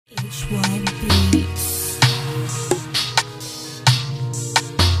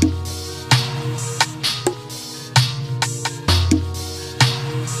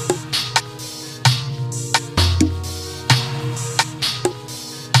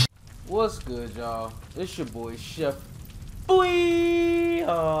What's good, y'all? It's your boy Chefboy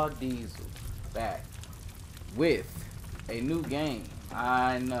Diesel back with a new game.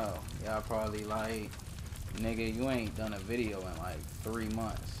 I know y'all probably like, nigga, you ain't done a video in like 3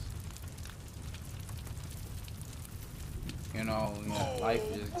 months. You know, life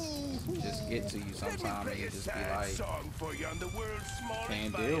just get to you sometimes, and you just be like,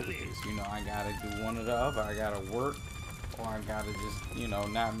 can't deal with this. You know, I gotta do one or the other. I gotta work, or I gotta just, you know,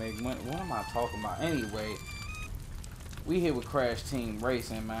 not make money. What am I talking about? Anyway, we here with Crash Team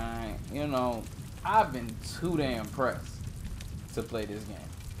Racing, man. You know, I've been too damn pressed to play this game.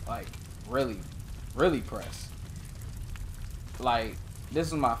 Like, really pressed. Like, this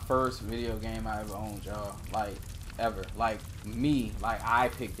is my first video game I ever owned, y'all. Like, ever. Like, me. Like, I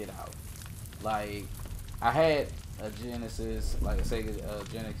picked it out. Like, I had a Genesis, like a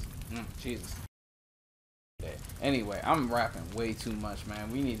Sega Genesis. Jesus. Anyway, I'm rapping way too much, man.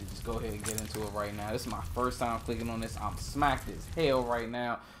 We need to just go ahead and get into it right now. This is my first time clicking on this. I'm smacked as hell right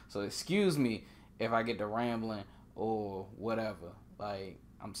now. So excuse me if I get to rambling or whatever. Like,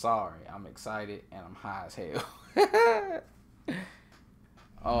 I'm sorry. I'm excited and I'm high as hell.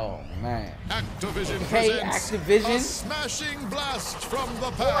 Oh man. Activision presents a smashing blast from the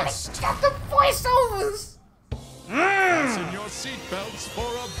past. Got the voiceovers. Fasten your seatbelts for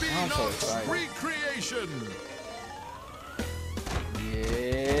a Beanox recreation.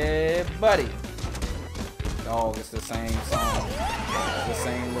 Yeah, buddy. Dog, it's the same song. The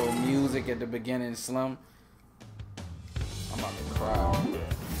same little music at the beginning, Slim. I'm about to cry.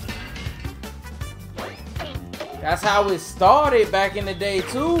 That's how it started back in the day,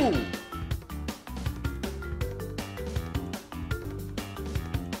 too.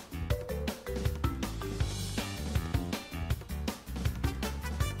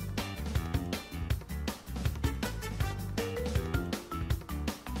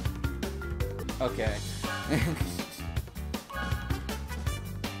 Okay.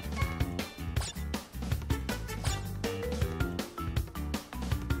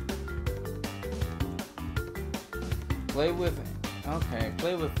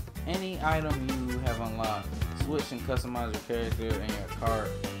 Play with any item you have unlocked. Switch and customize your character and your cart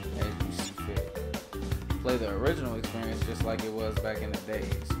as you see fit. Play the original experience just like it was back in the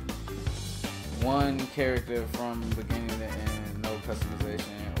days. One character from beginning to end, no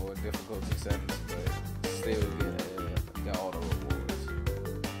customization or difficulty settings, but still get all the rewards.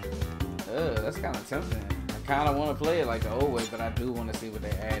 That's kind of tempting. I kind of want to play it like the old way, but I do want to see what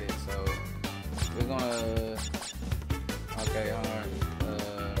they added. So we're gonna. Okay, hard,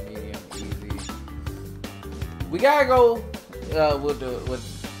 medium, easy. We gotta go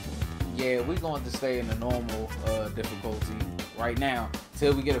we're going to stay in the normal difficulty right now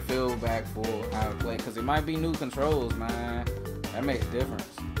till we get a feel back for how to play, because it might be new controls, man. That makes a difference.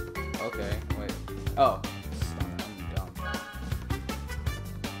 Okay, wait. Oh, I'm dumb.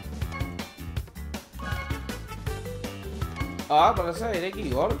 Oh, I was about to say, they give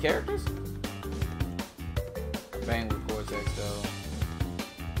you all the characters? Bang with Cortex though.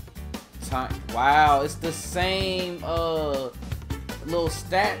 Wow, it's the same little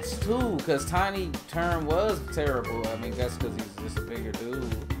stats too, because Tiny Turn was terrible. I mean, that's because he's just a bigger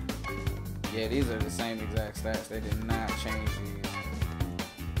dude. Yeah, these are the same exact stats. They did not change these.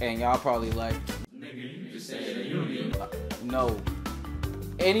 And y'all probably like, nigga, you just said that you don't even. No.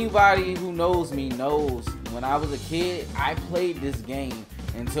 Anybody who knows me knows when I was a kid, I played this game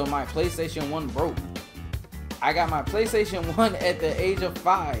until my PlayStation 1 broke. I got my PlayStation 1 at the age of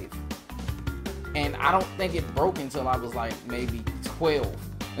 5. And I don't think it broke until I was like maybe 12.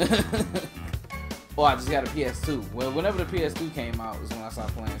 Or I just got a PS2. Well, whenever the PS2 came out was when I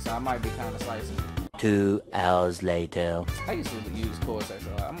started playing. So I might be kind of slicing it. 2 hours later. I used to use Cortex a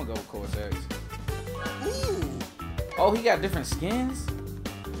lot. I'm going to go with Cortex. Ooh. Oh, he got different skins?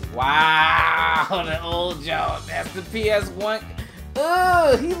 Wow. The old Joe. That's the PS1.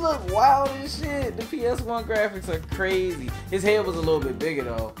 He looked wild as shit. The PS1 graphics are crazy. His head was a little bit bigger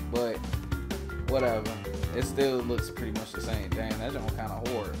though, but whatever. It still looks pretty much the same. Damn, that joint kind of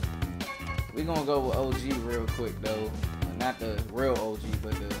horror. We're gonna go with OG real quick though. Not the real OG,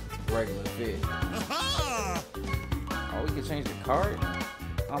 but the regular fit. Oh, we can change the card?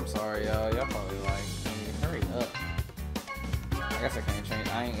 I'm sorry, y'all. Y'all probably like, hurry up. I guess I can't change.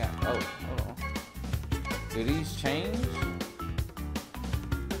 I ain't got. Oh, hold on. Do these change?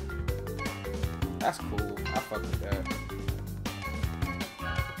 That's cool. I fuck with that.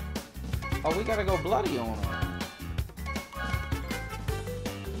 Oh, we gotta go bloody on him.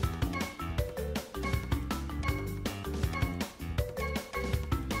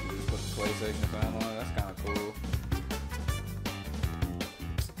 Just put the PlayStation fan on it. That's kind of cool.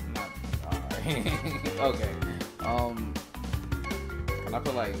 Okay. Okay. Can I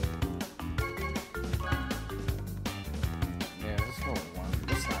put like? Yeah, let's go with one.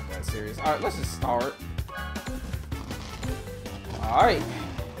 It's not that serious. All right, let's just start. All right.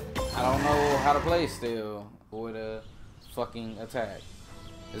 I don't know how to play still. Avoid a fucking attack.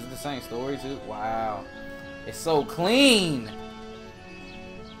 Is it the same story too? Wow. It's so clean.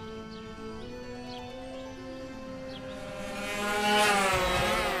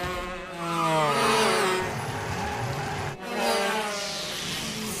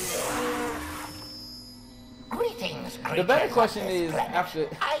 Greetings, The better question is, after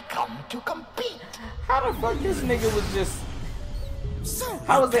I come to compete. how the fuck this nigga was just? So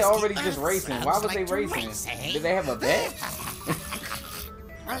How was they already just racing? Why was they racing? Did they have a bet?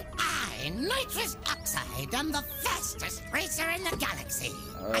 Well, I, nitrous oxide, am the fastest racer in the galaxy.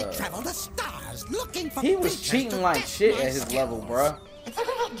 I travel the stars looking for He was creatures cheating to like test shit my at his level, skills. bruh. It's a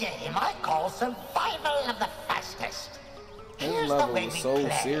little game I call survival of the fastest. His Here's the level way was we so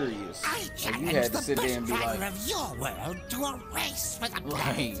play. serious. I And you challenge had to the sit there and be best driver like, of your world to a race with a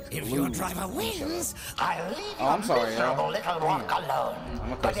Right, plan. If your lose. driver wins, I'll leave Oh, I'm your sorry, miserable y'all. little walk alone.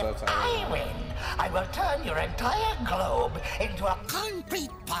 I'ma But cut if subtitles. I win, I will turn your entire globe into a concrete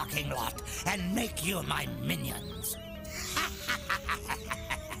parking lot and make you my minions.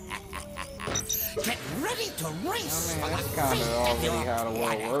 Get ready to race I mean, for that's the kind fate of of already your how the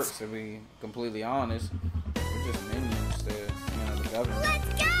world planet. works, to be completely honest. We're just minions to, the government. Let's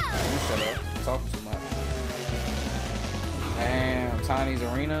go! You shut up. You're talking too much. Damn, Tiny's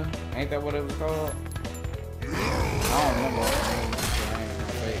Arena? Ain't that what it was called? I don't remember what the name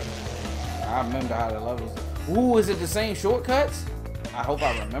of it is. I remember how the levels. Ooh, is it the same shortcuts? I hope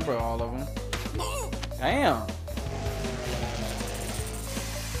I remember all of them. Damn.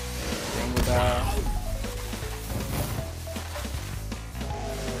 Thing with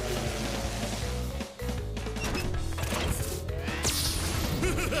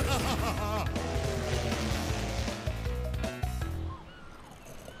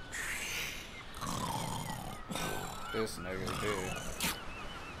this nigga's dead.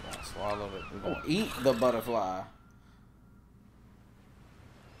 Gonna swallow it. We're gonna eat the butterfly.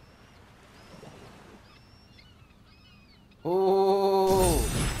 Ooh,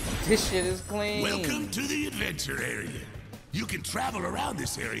 this shit is clean. Welcome to the adventure area. You can travel around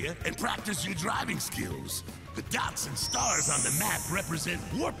this area and practice your driving skills. The dots and stars on the map represent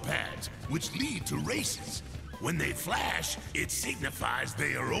warp pads, which lead to races. When they flash, it signifies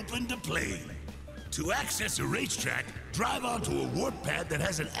they are open to play. To access a racetrack, drive onto a warp pad that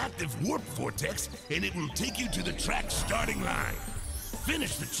has an active warp vortex, and it will take you to the track's starting line.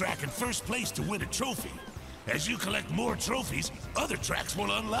 Finish the track in first place to win a trophy. As you collect more trophies, other tracks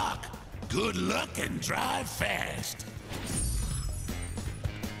will unlock. Good luck and drive fast.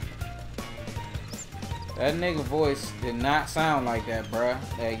 That nigga voice did not sound like that, bruh.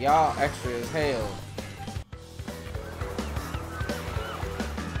 That y'all extra as hell.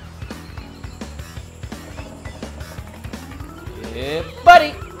 Yeah,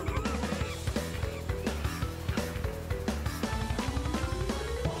 buddy.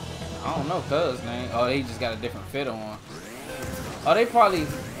 I don't know cuz name. Oh, he just got a different fit on. Oh, they probably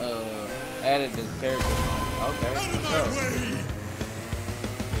added this character. Okay. Sure.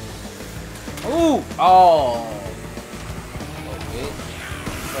 Ooh! Oh! Bitch.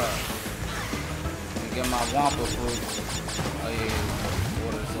 What's up? Let me get my Wampa fruit. Oh yeah,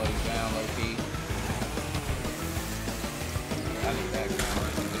 water slow you down low key. Yeah, I need that camera.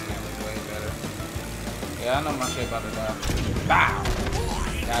 I think this camera's way better. Yeah, I know my shit about to die. Bow!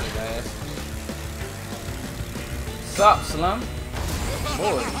 Got his ass. Sup, Slim?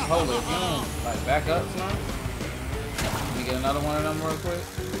 Boy, hold it. Like back up, Slim? Let me get another one of them real quick.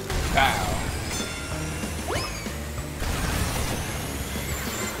 Bow.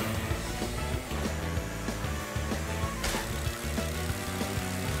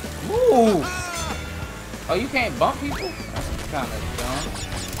 Ooh! Oh, you can't bump people? That's kind of dumb.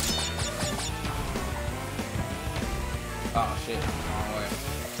 Oh shit, wrong way.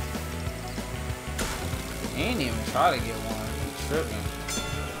 He ain't even try to get one. He's tripping.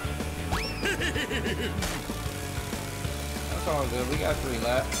 That's all good. We got 3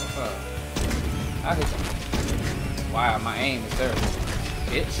 left. What's up? I hit him. Wow, my aim is terrible.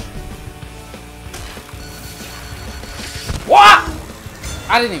 Bitch. What?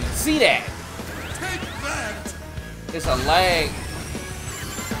 I didn't even see that. Take that! It's a lag.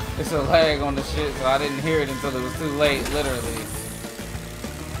 It's a lag on the shit, so I didn't hear it until it was too late, literally.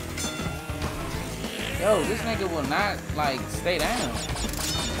 Yo, this nigga will not, like, stay down.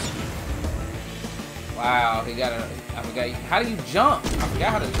 Wow, he got a... I forgot... How do you jump? I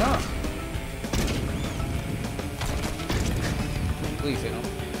forgot how to jump. Please hit him.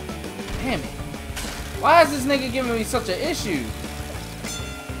 Damn it. Why is this nigga giving me such an issue?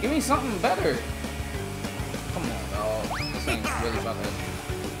 Give me something better. Come on, dog. This ain't really about that.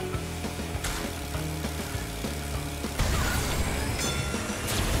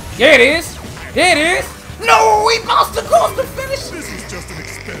 There it is. There it is. No, we bounced across the finish. This is just an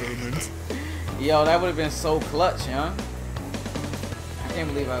experiment. Yo, that would have been so clutch, huh? I can't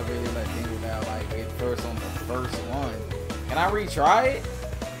believe I really let Dingle down like get first on the first one. Can I retry it?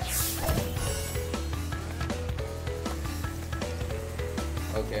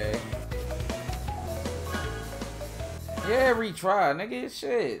 Okay. Yeah, retry, nigga.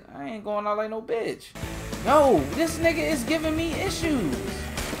 Shit. I ain't going out like no bitch. Yo, this nigga is giving me issues.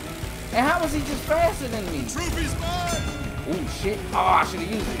 And how was he just faster than me? Trophy's mine. Oh shit. Oh, I should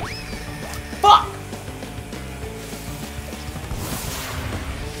have used it. Fuck!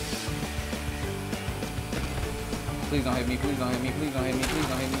 Please don't hit me, please don't hit me, please don't hit me, please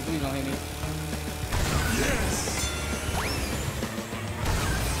don't hit me, please don't hit me. Yes.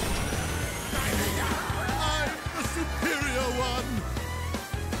 I'm the superior one.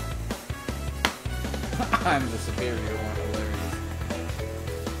 I'm the superior one, hilarious.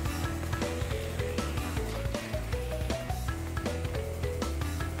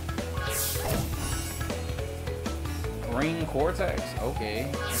 Green Cortex?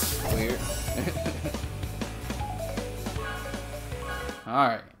 Okay. Weird.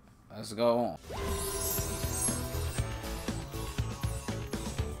 Alright. Let's go on.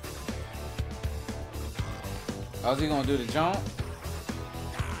 How's he gonna do the jump?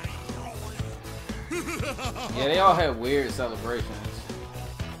 Yeah, they all have weird celebrations.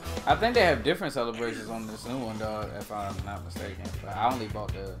 I think they have different celebrations on this new one, though, if I'm not mistaken. But I only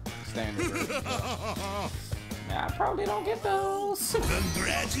bought the standard version. I probably don't get those.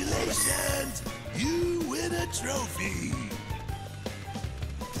 Congratulations! You win a trophy!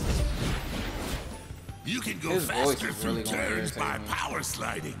 You can go His voice faster is through really gonna turns by irritate me. power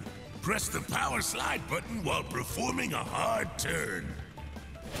sliding. Press the power slide button while performing a hard turn.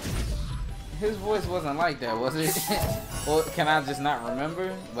 His voice wasn't like that, was it? Well, can I just not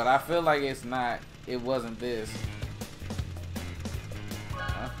remember? But I feel like it's not. It wasn't this.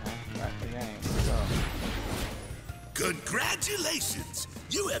 Okay, back to the game. Let's go. Congratulations!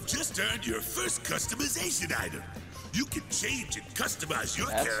 You have just earned your first customization item. You can change and customize your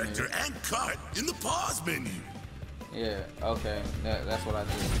That's character neat. and cart in the pause menu. Yeah, okay. That's what I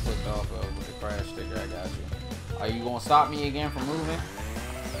just clicked off of with the crash sticker. I got you. Are you gonna stop me again from moving?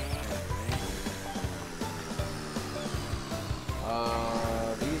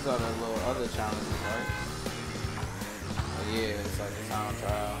 These are the little other challenges, right? Oh, yeah, it's like a time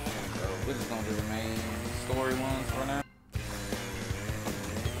trial. So we're just gonna do the main story ones for now.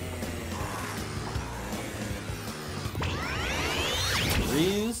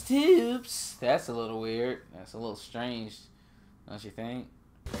 Reuse tips. That's a little weird. That's a little strange, don't you think?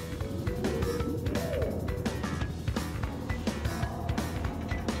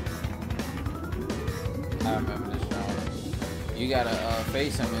 I remember this joint. You gotta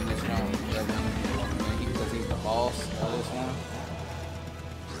face him in this joint because he's the boss of this one.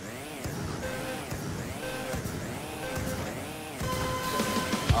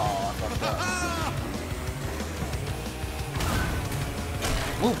 Oh, I fucked up.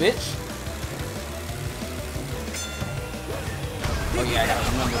 Move, bitch. Oh yeah, I gotta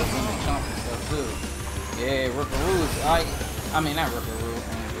remember the chomp and stuff too. Yeah, Rookaroo's. I mean not Rookaroo,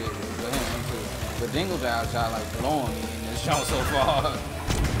 but him too. But Dingle Dive tried like blowing me in this show so far.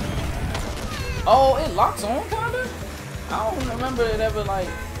 Oh, it locks on kinda? I don't remember it ever like.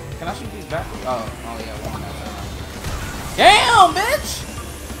 Can I shoot these backwards? Oh yeah, one that time. Damn, bitch!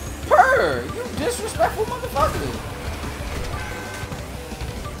 Purr! You disrespectful motherfucker!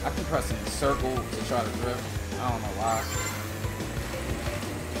 I keep pressing circle to try to drift. I don't know why.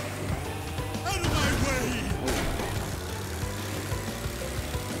 Out of my way!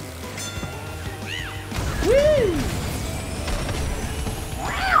 Woo!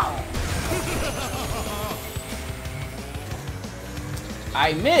 Wow!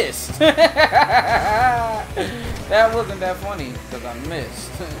 I missed! That wasn't that funny because I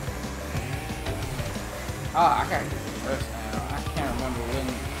missed. I gotta get first now. I can't remember when.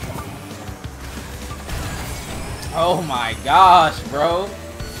 Oh my gosh, bro.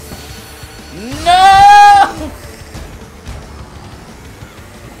 No!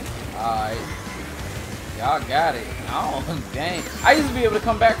 Alright. Y'all got it. Oh, dang. I used to be able to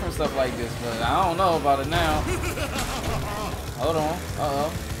come back from stuff like this, but I don't know about it now. Hold on. Uh-oh.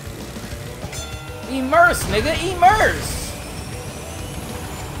 Immerse, nigga. Immerse.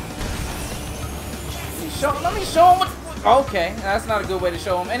 Let me show him what Okay, that's not a good way to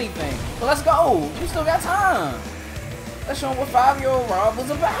show him anything. But let's go. We still got time. Let's show him what 5-year-old Rob was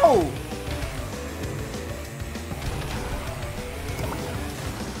about.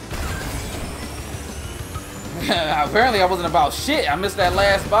 Apparently I wasn't about shit. I missed that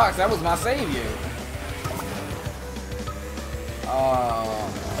last box. That was my savior.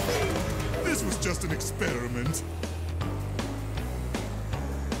 This was just an experiment.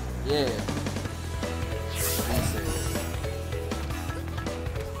 Yeah.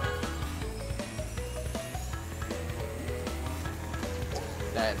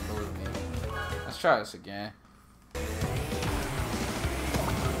 That moved me. Let's try this again.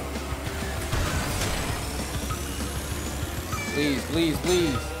 Please, please,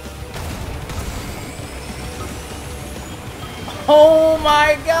 please. Oh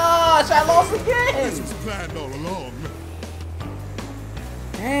my gosh, I lost again. This was planned all along.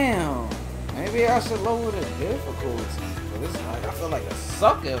 Damn. Maybe I should lower the difficulty. But this is like, I feel like a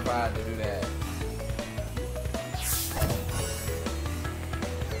sucker if I had to do that.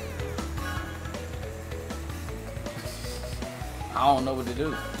 I don't know what to do.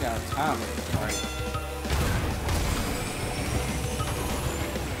 You gotta time it, right?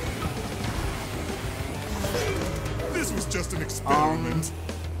 This was just an experiment.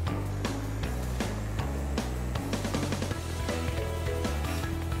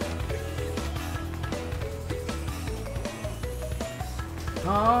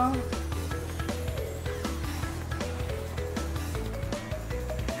 Huh?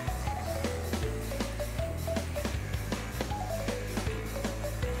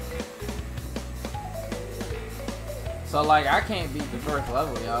 So like I can't beat the first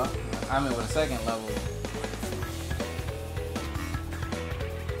level, y'all. I mean with the second level.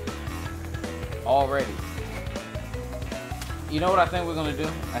 Already. You know what I think we're gonna do?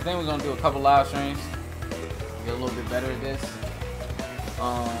 I think we're gonna do a couple live streams. Get a little bit better at this.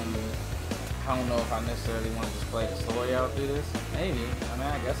 I don't know if I necessarily want to just play the story out through this. Maybe. I mean,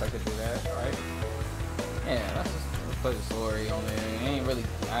 I guess I could do that, right? Yeah, let's play the story on there. It ain't really.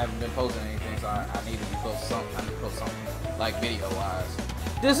 I haven't been posting anything, so I need to be post something. I need to post something like video-wise.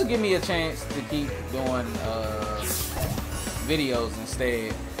 This will give me a chance to keep doing videos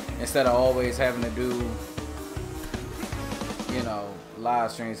instead of always having to do, you know,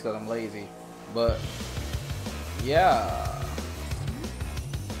 live streams because I'm lazy. But yeah.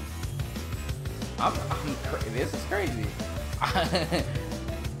 This is crazy.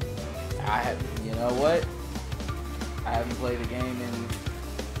 You know what? I haven't played a game in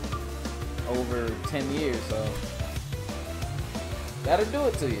over 10 years, so that'll do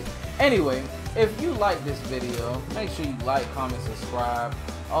it to you. Anyway, if you like this video, make sure you like, comment, subscribe.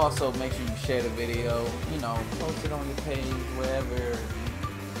 Also, make sure you share the video. You know, post it on your page, wherever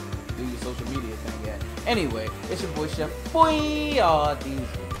you do your social media thing at. Anyway, it's your boy Chefboy,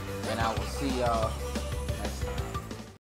 and I will see y'all